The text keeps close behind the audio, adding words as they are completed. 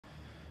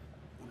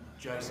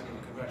Jason,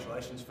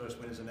 congratulations. First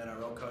win as an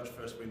NRL coach,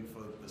 first win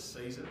for the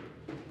season.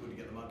 Good to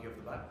get the monkey off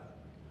the back.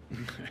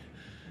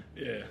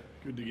 Yeah,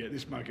 good to get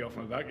this monkey off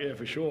my back, yeah,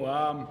 for sure.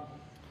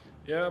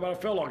 Yeah, but I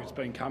felt like it's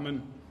been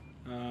coming.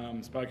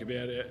 Spoke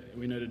about it.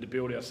 We needed to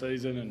build our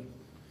season,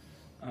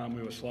 and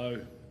we were slow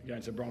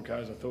against the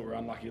Broncos. I thought we were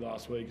unlucky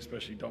last week,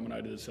 especially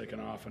dominated the second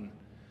half. And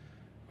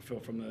I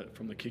felt from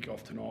the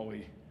kick-off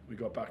tonight, we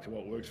got back to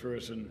what works for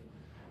us, and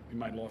we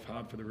made life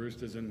hard for the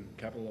Roosters and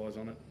capitalised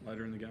on it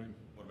later in the game.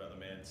 What about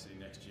the man sitting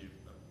next to you?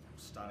 A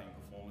stunning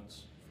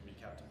performance from your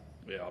captain.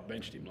 Yeah, I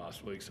benched him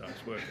last week, so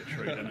it's worth a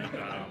treat, isn't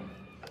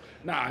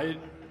it?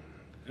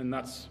 And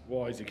that's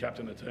why he's the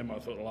captain of the team. I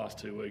thought the last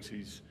 2 weeks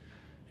he's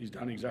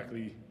done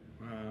exactly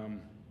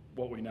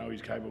what we know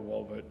he's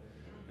capable of, but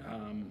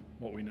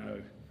what we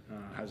know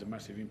has a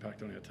massive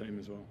impact on our team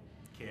as well.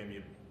 Cam,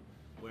 you're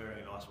wearing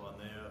a nice one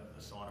there,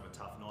 a sign of a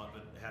tough night,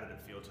 but how did it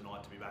feel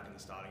tonight to be back in the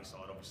starting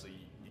side? Obviously,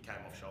 you came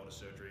off shoulder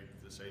surgery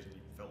for the season.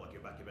 You felt like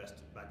you're back to your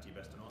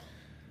best tonight?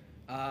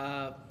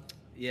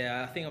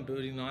 Yeah, I think I'm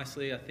building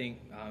nicely. I think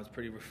it's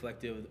pretty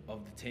reflective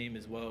of the team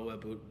as well.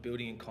 We're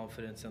building in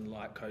confidence, and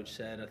like Coach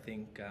said, I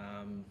think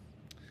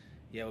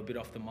we're a bit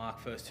off the mark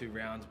first 2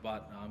 rounds,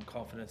 but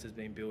confidence has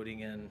been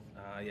building, and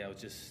it was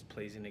just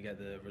pleasing to get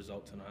the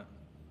result tonight.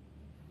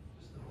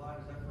 Just the blood,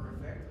 is that for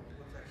effect, or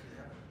what's actually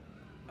happened?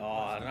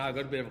 Oh, no, I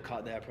got a bit of a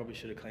cut there. I probably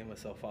should have cleaned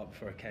myself up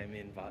before I came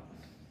in, but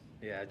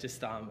yeah,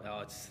 just it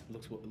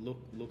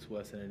looks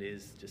worse than it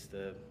is. Just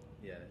a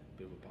bit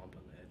of a bump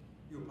on the head.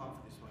 You were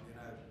pumped for this one, you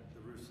know,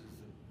 the Roosters,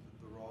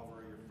 the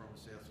rivalry from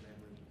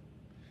Southland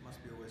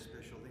must be always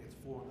special. I think it's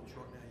 4 on the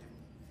trot now,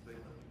 you've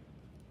beaten them.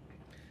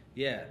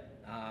 Yeah,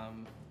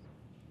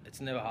 it's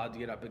never hard to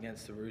get up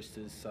against the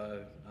Roosters,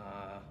 so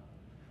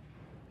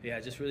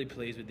just really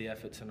pleased with the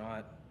effort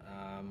tonight.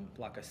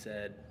 Like I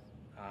said,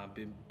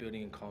 been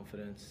building in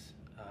confidence.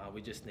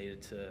 We just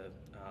needed to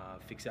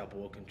fix our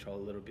ball control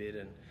a little bit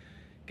and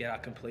get our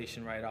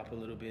completion rate up a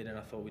little bit, and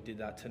I thought we did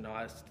that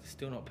tonight. It's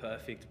still not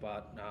perfect,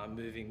 but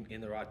moving in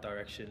the right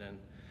direction, and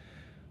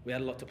we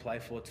had a lot to play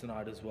for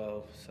tonight as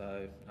well.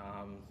 So,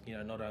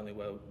 not only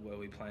were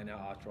we playing our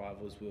arch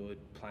rivals, we were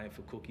playing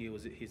for Cookie. It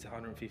was his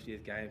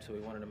 150th game, so we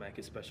wanted to make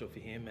it special for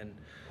him, and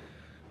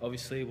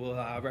obviously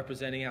we're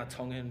representing our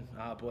Tongan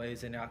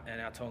boys and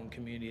our Tongan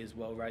community as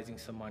well, raising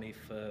some money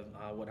for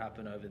what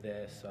happened over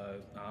there.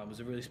 So it was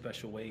a really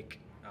special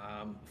week.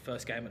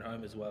 First game at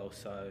home as well,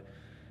 so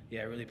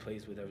yeah, really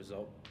pleased with the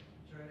result.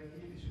 Jody,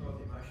 can you describe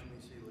the emotion when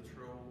you see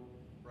Latrell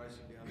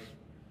racing down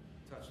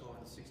the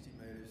touchline 60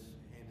 metres,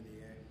 hand in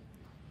the air?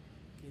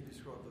 Can you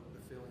describe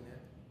the feeling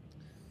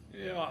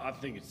there? Yeah, I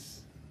think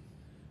it's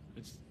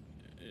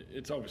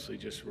obviously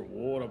just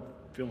reward. I'm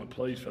feeling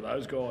pleased for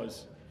those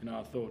guys.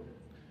 I thought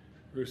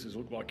Roosters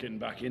looked like getting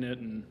back in it,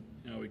 and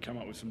we come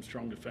up with some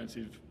strong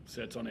defensive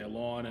sets on our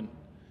line,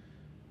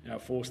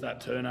 and forced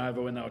that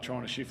turnover when they were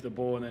trying to shift the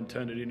ball, and then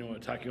turned it into an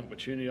attacking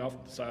opportunity.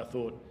 So I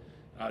thought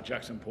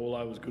Jackson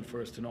Paulo was good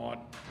for us tonight.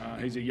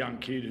 He's a young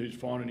kid who's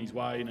finding his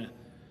way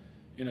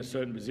in a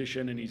certain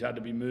position, and he's had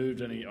to be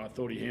moved, and I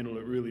thought he handled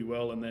it really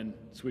well, and then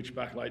switched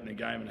back late in the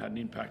game and had an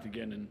impact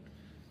again,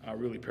 and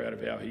really proud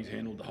of how he's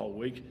handled the whole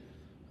week.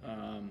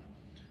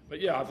 But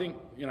yeah, I think,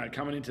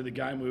 coming into the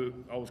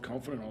game, I was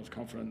confident. I was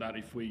confident that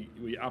if we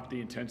upped the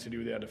intensity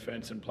with our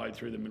defence and played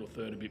through the middle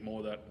third a bit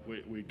more, that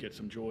we'd get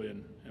some joy,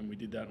 and we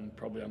did that, and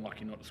probably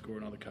unlucky not to score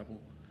another couple.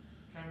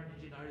 Cameron,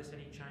 did you notice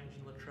any change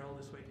in Latrell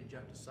this week? Did you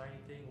have to say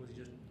anything, or was he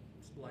just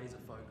laser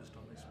focused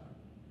on this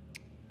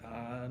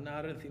one? No,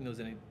 I don't think there was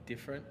any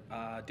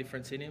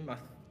difference in him.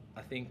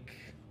 I think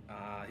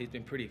he's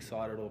been pretty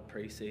excited all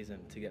pre-season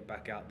to get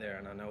back out there,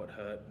 and I know it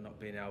hurt not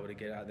being able to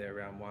get out there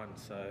round 1.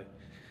 So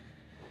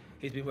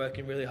he's been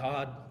working really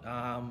hard,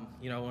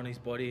 on his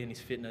body and his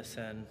fitness,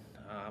 and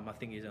I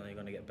think he's only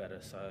going to get better.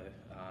 So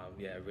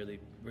really,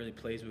 really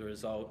pleased with the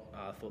result.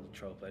 I thought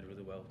Latrell played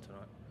really well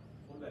tonight.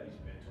 What about his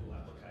mental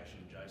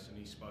application, Jason?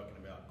 He's spoken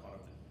about kind of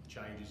the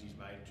changes he's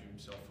made to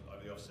himself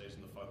over the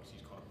off-season, the focus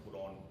he's kind of put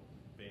on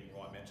being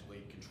right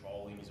mentally,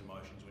 controlling his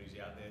emotions when he's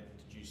out there.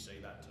 Did you see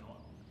that tonight?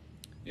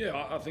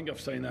 Yeah, I think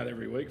I've seen that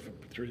every week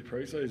through the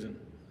pre-season.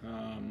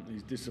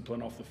 His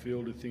discipline off the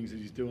field, the things that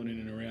he's doing in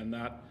and around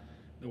that,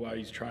 the way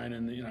he's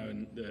training,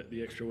 and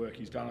the extra work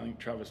he's done. I think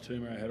Travis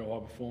Toomer, our head of high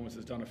performance,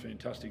 has done a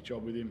fantastic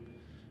job with him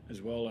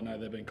as well. I know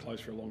they've been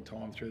close for a long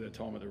time through their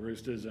time at the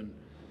Roosters,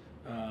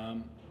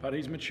 but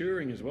he's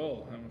maturing as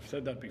well. I've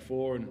said that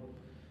before, and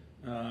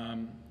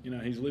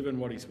he's living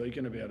what he's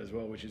speaking about as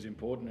well, which is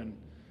important. And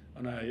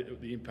I know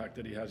the impact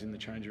that he has in the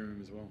changing room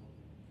as well.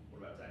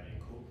 What about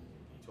Damien Cook?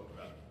 You talked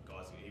about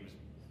guys that he was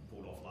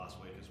pulled off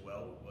last week as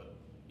well, but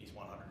his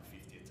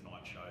 150th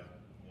tonight showed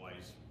why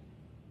he's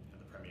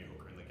the premier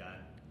hooker in the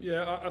game.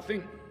 Yeah, I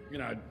think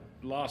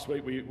last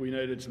week we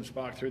needed some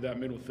spark through that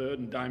middle third,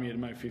 and Damien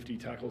made 50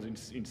 tackles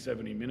in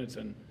 70 minutes,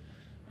 and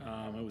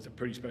it was a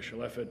pretty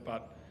special effort.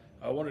 But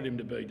I wanted him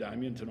to be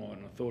Damien tonight,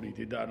 and I thought he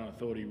did that, and I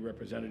thought he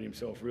represented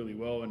himself really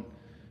well, and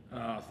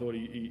I thought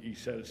he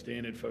set a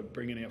standard for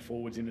bringing our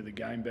forwards into the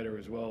game better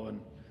as well, and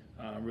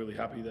I'm really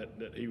happy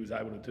that he was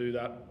able to do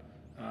that.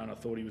 and I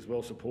thought he was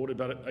well supported.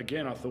 But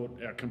again, I thought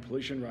our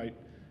completion rate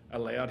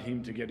allowed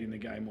him to get in the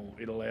game more.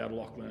 It allowed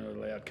Lachlan, it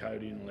allowed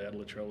Cody, and allowed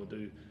Latrell to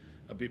do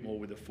a bit more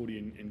with the footy,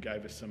 and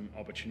gave us some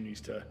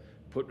opportunities to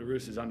put the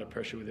Roosters under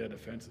pressure with our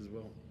defence as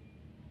well.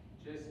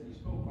 Jason, you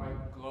spoke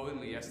quite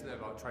glowingly yesterday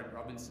about Trent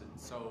Robinson,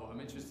 so I'm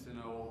interested to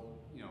know,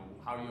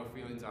 how your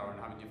feelings are on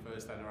having your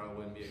first NRL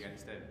win be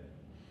against him.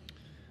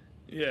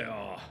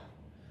 Yeah,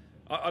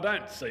 I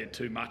don't see it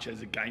too much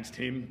as against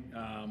him.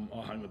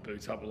 I hung the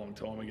boots up a long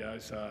time ago,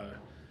 so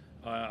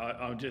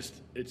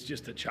it's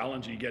just a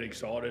challenge. You get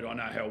excited. I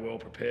know how well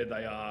prepared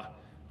they are.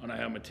 I know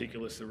how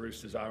meticulous the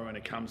Roosters are when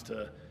it comes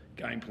to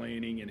game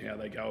planning and how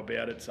they go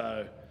about it.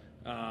 So,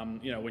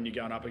 when you're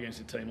going up against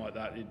a team like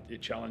that,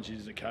 it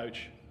challenges the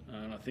coach.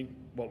 And I think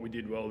what we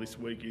did well this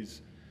week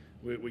is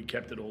we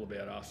kept it all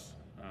about us.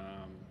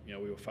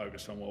 We were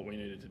focused on what we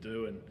needed to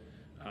do, and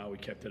we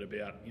kept it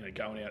about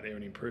going out there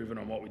and improving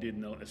on what we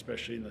did,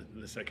 especially in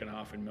the second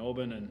half in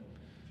Melbourne. And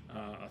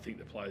I think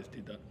the players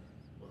did that.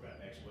 What about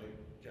next week,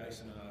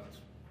 Jason?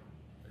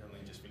 We only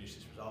just finished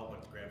this result,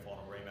 but the grand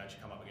final rematch,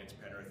 come up against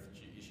Penrith.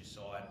 Is your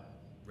side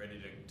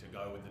ready to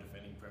go with the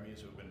defending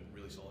premiers who have been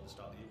really solid to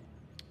start the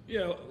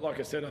year? Yeah, like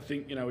I said, I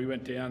think we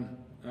went down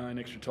in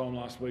extra time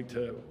last week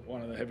to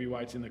one of the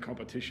heavyweights in the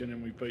competition,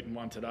 and we've beaten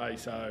one today.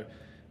 So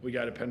we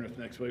go to Penrith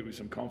next week with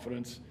some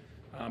confidence.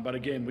 But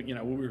again,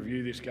 we'll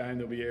review this game.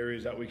 There'll be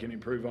areas that we can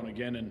improve on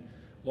again, and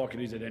like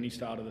it is at any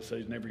start of the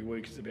season, every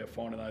week it's about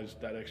finding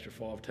that extra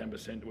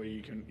 5-10% where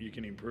you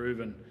can improve.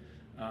 And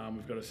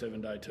we've got a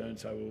 7-day turn,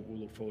 so we'll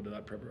look forward to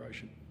that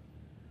preparation.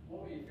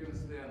 What were your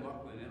feelings today on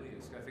Lachlan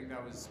Ilias? I think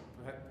that was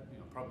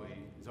probably,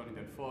 he's only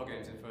done 4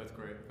 games in first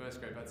grade.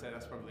 I'd say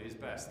that's probably his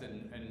best,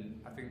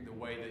 and I think the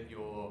way that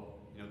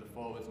the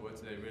forwards were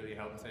today really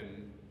helped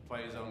him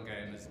play his own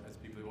game, as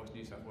people who watch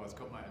New South Wales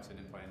Cup might have seen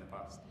him play in the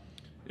past.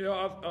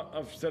 Yeah,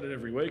 I've said it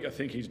every week. I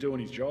think he's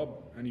doing his job,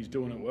 and he's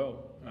doing it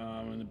well.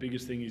 And the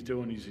biggest thing he's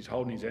doing is he's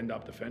holding his end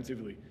up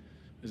defensively.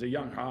 As a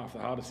young half, the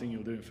hardest thing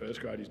you'll do in first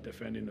grade is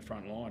defend in the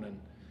front line,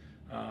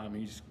 and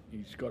he's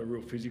got a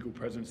real physical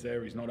presence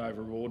there. He's not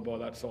overawed by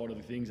that side of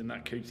the things, and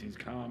that keeps him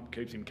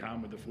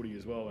calm with the footy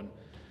as well. And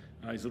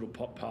his little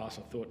pop pass,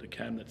 I thought, to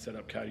Cam that set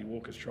up Cody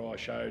Walker's try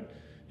showed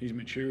his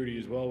maturity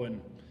as well. And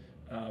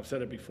I've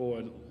said it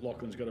before,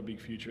 Lachlan's got a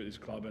big future at this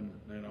club, and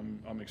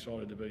I'm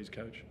excited to be his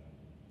coach.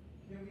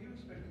 Yeah, were you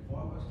expecting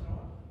fireworks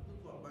tonight?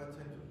 Looked like both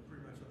teams were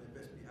pretty much on their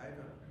best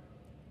behaviour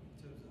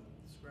in terms of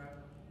the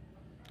scrap.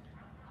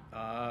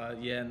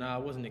 I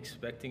wasn't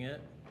expecting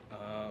it.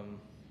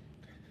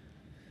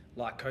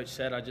 Like Coach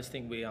said, I just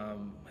think we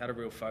had a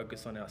real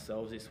focus on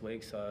ourselves this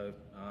week, so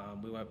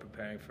we weren't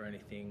preparing for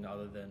anything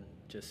other than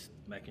just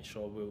making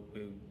sure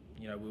we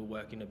were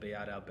working to be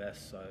at our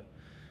best. So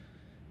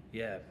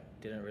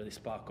didn't really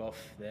spark off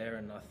there,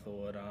 and I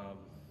thought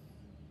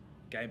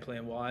game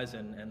plan wise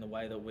and the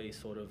way that we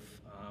sort of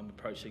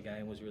approached the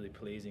game was really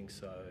pleasing.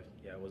 So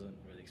I wasn't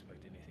really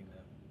expecting anything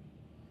there.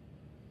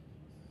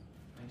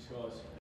 Thanks, guys.